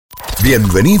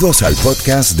Bienvenidos al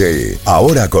podcast de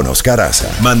Ahora con Oscar Aza.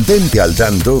 Mantente al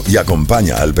tanto y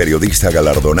acompaña al periodista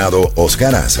galardonado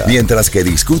Oscar Aza mientras que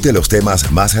discute los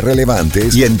temas más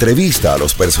relevantes y entrevista a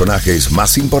los personajes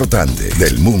más importantes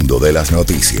del mundo de las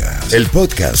noticias. El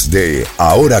podcast de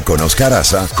Ahora con Oscar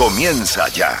Aza comienza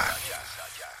ya.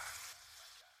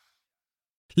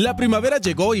 La primavera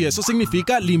llegó y eso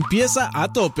significa limpieza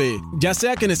a tope. Ya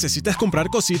sea que necesites comprar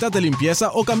cositas de limpieza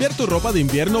o cambiar tu ropa de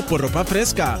invierno por ropa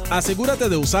fresca, asegúrate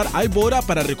de usar iBora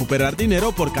para recuperar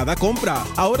dinero por cada compra.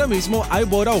 Ahora mismo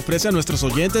iBora ofrece a nuestros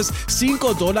oyentes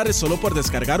 $5 solo por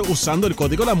descargar usando el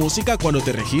código La Música cuando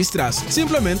te registras.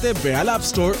 Simplemente ve al App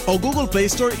Store o Google Play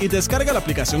Store y descarga la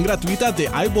aplicación gratuita de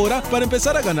iBora para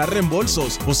empezar a ganar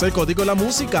reembolsos. Usa el código La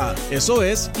Música. Eso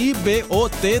es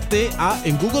IBOTTA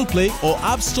en Google Play o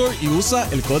App Store y usa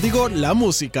el código La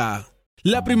Música.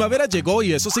 La primavera llegó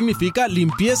y eso significa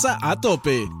limpieza a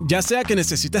tope. Ya sea que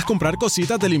necesites comprar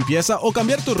cositas de limpieza o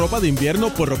cambiar tu ropa de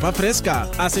invierno por ropa fresca,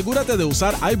 asegúrate de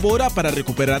usar iBora para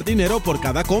recuperar dinero por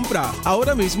cada compra.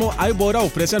 Ahora mismo iBora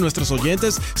ofrece a nuestros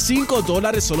oyentes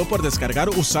 $5 solo por descargar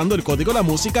usando el código La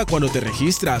Música cuando te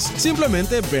registras.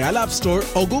 Simplemente ve al App Store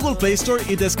o Google Play Store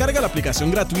y descarga la aplicación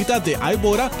gratuita de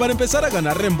iBora para empezar a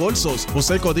ganar reembolsos.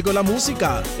 Usa el código La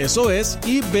Música. Eso es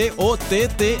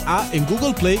IBOTTA en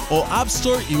Google Play o App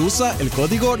Store y usa el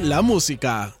código La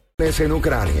Música. En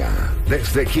Ucrania,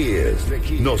 desde Kiev,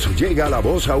 nos llega la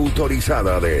voz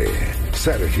autorizada de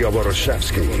Sergio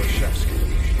Borschevsky.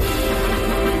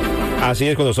 Así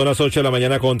es, cuando son las 8 de la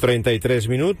mañana con 33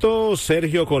 minutos.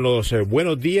 Sergio, con los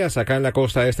buenos días acá en la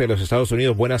costa este de los Estados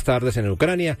Unidos. Buenas tardes en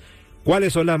Ucrania.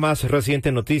 ¿Cuáles son las más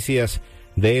recientes noticias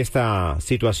de esta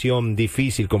situación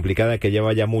difícil, complicada, que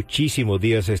lleva ya muchísimos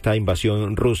días esta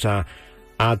invasión rusa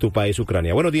a tu país,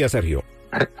 Ucrania? Buenos días, Sergio.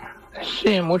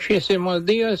 Sí, muchísimos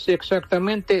días,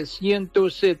 exactamente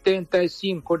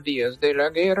 175 días de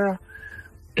la guerra,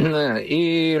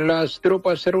 y las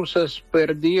tropas rusas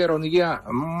perdieron ya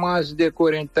más de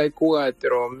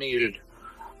 44,000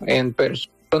 en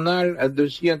personal,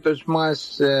 200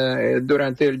 más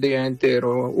durante el día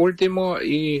entero último,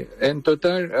 y en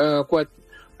total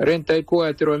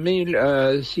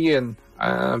 44,100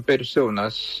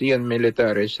 personas, 100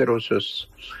 militares rusos.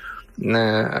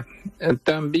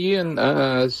 También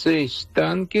 6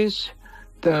 tanques,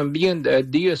 también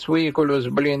 10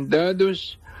 vehículos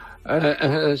blindados,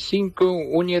 5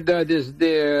 unidades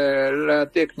de la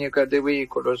técnica de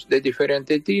vehículos de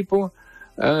diferente tipo,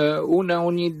 una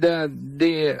unidad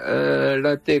de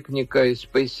la técnica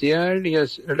especial, y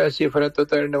la cifra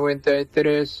total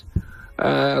 93,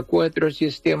 4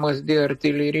 sistemas de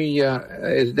artillería,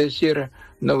 es decir,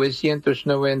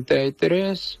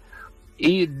 993,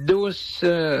 y 2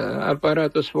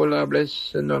 aparatos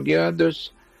volables no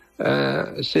guiados,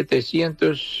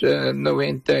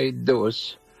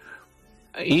 792.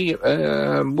 Y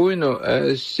bueno,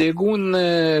 según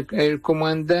el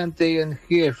comandante en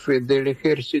jefe del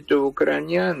ejército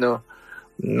ucraniano,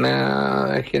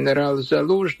 general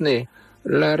Zaluzhny,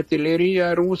 la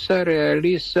artillería rusa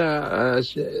realiza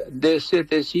de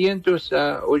 700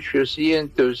 a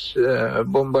 800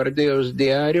 bombardeos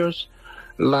diarios,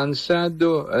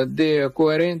 lanzado de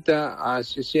 40 a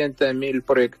 60 mil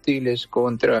proyectiles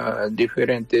contra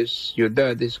diferentes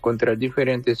ciudades, contra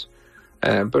diferentes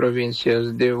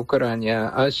provincias de Ucrania.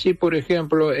 Así, por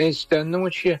ejemplo, esta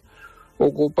noche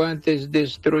ocupantes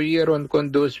destruyeron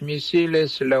con 2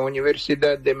 misiles la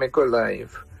Universidad de Mykolaiv.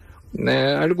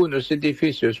 Algunos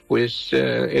edificios, pues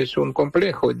es un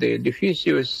complejo de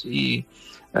edificios, y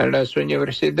las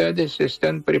universidades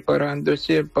están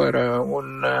preparándose para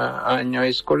un año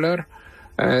escolar.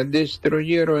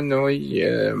 Destruyeron hoy,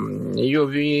 yo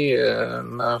vi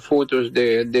fotos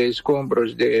de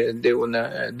escombros de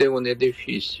un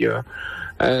edificio.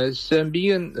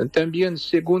 También,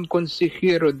 según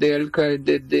consejero de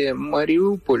alcalde de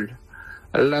Mariupol,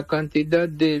 la cantidad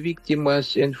de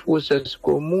víctimas en fosas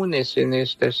comunes en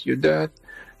esta ciudad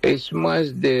es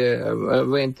más de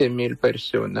 20,000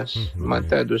 personas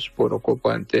matados por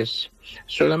ocupantes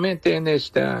solamente en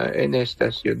esta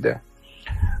ciudad.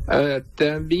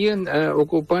 También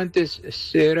ocupantes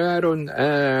cerraron,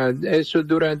 eso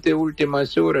durante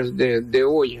últimas horas de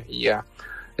hoy ya,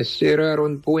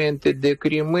 cerraron puente de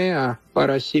Crimea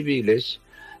para civiles,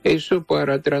 eso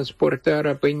para transportar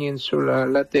a Península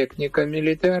la técnica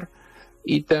militar,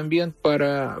 y también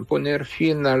para poner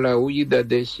fin a la huida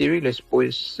de civiles,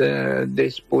 pues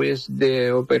después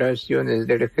de operaciones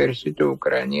del ejército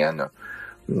ucraniano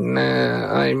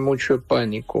hay mucho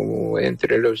pánico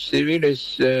entre los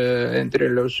civiles, entre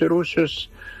los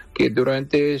rusos, que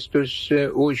durante estos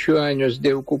 8 años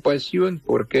de ocupación,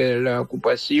 porque la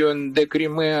ocupación de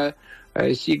Crimea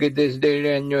sigue desde el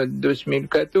año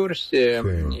 2014,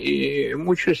 y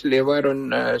muchos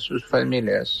llevaron a sus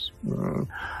familias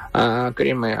a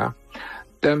Crimea.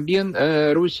 También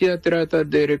Rusia trata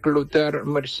de reclutar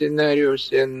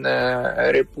mercenarios en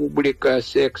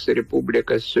ex-repúblicas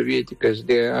soviéticas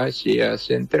de Asia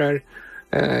Central,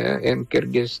 en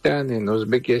Kirguistán, en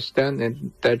Uzbekistán,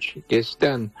 en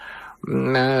Tayikistán.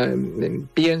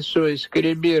 Pienso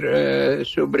escribir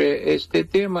sobre este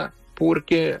tema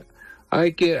porque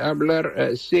hay que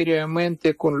hablar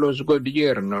seriamente con los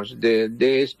gobiernos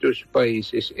de estos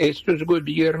países. Estos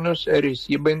gobiernos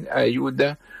reciben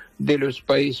ayuda de los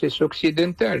países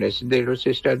occidentales, de los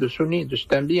Estados Unidos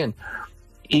también,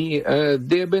 y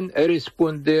deben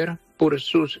responder por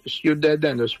sus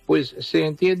ciudadanos, pues se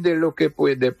entiende lo que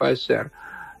puede pasar.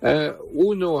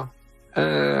 Uno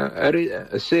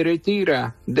se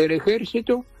retira del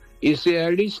ejército y se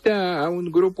alista a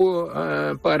un grupo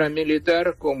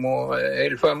paramilitar como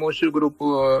el famoso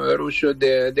grupo ruso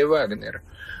de Wagner.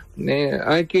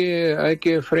 Hay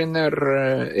que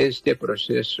frenar este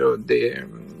proceso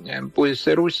pues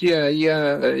Rusia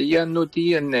ya no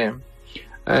tiene,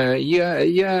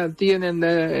 ya tienen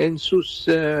en sus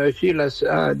filas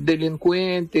a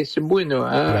delincuentes,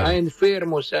 a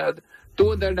enfermos, a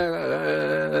toda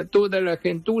la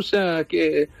gentuza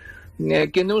que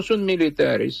no son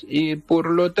militares, y por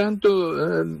lo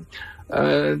tanto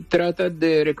trata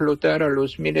de reclutar a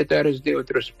los militares de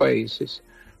otros países.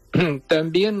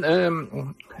 También,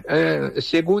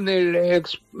 según el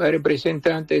ex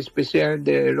representante especial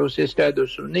de los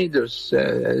Estados Unidos,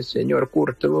 el señor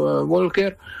Kurt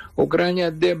Volker, Ucrania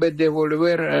debe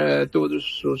devolver todos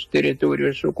sus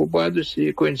territorios ocupados,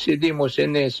 y coincidimos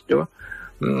en esto.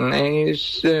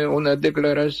 Es una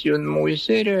declaración muy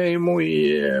seria y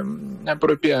muy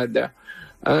apropiada.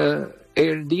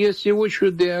 El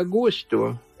 18 de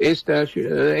agosto, esta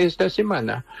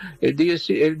semana, el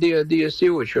día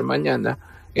 18, mañana,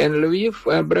 en Lviv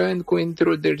habrá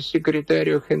encuentro del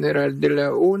secretario general de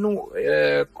la ONU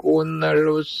con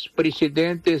los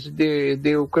presidentes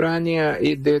de Ucrania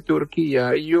y de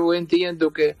Turquía. Yo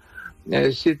entiendo que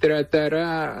se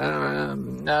tratará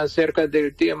acerca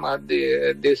del tema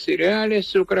de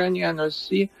cereales ucranianos,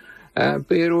 sí,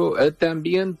 pero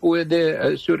también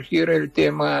puede surgir el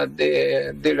tema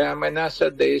de la amenaza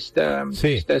de esta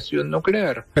estación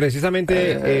nuclear.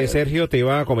 Precisamente, Sergio, te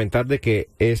iba a comentar de que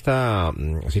esta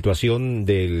situación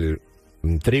del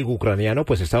trigo ucraniano,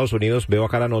 pues Estados Unidos, veo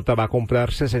acá la nota, va a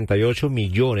comprar 68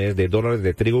 millones de dólares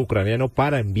de trigo ucraniano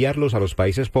para enviarlos a los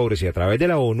países pobres, y a través de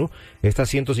la ONU, estas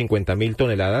 150,000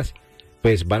 toneladas,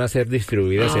 pues van a ser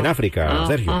distribuidas en África,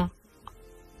 Sergio.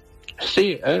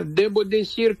 Sí, debo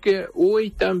decir que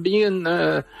hoy también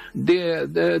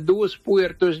de 2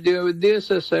 puertos de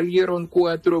Odessa salieron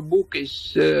 4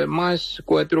 buques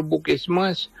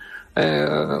más,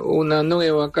 una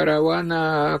nueva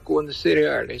caravana con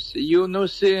cereales. Yo no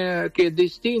sé qué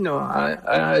destino,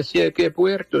 hacia qué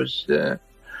puertos,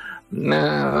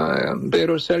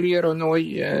 pero salieron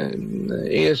hoy,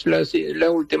 es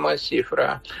la última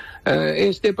cifra.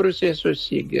 Este proceso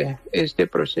sigue.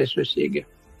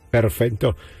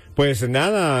 Perfecto. Pues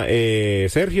nada,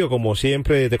 Sergio, como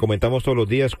siempre te comentamos todos los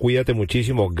días, cuídate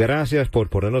muchísimo. Gracias por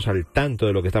ponernos al tanto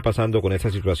de lo que está pasando con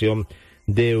esta situación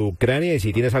de Ucrania. Y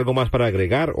si tienes algo más para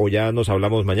agregar, o ya nos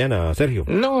hablamos mañana, Sergio.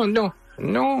 No,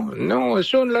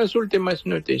 son las últimas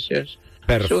noticias.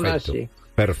 Perfecto. Son así.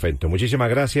 Perfecto. Muchísimas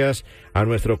gracias a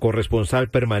nuestro corresponsal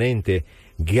permanente,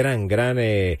 gran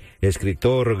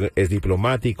escritor, es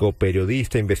diplomático,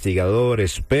 periodista, investigador,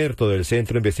 experto del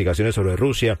Centro de Investigaciones sobre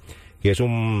Rusia, que es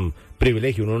un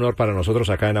privilegio, un honor para nosotros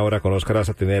acá en Ahora con Oscar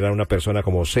Aza tener a una persona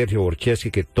como Sergio Borschevsky,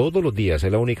 que todos los días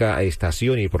es la única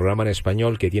estación y programa en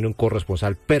español que tiene un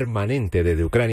corresponsal permanente desde Ucrania.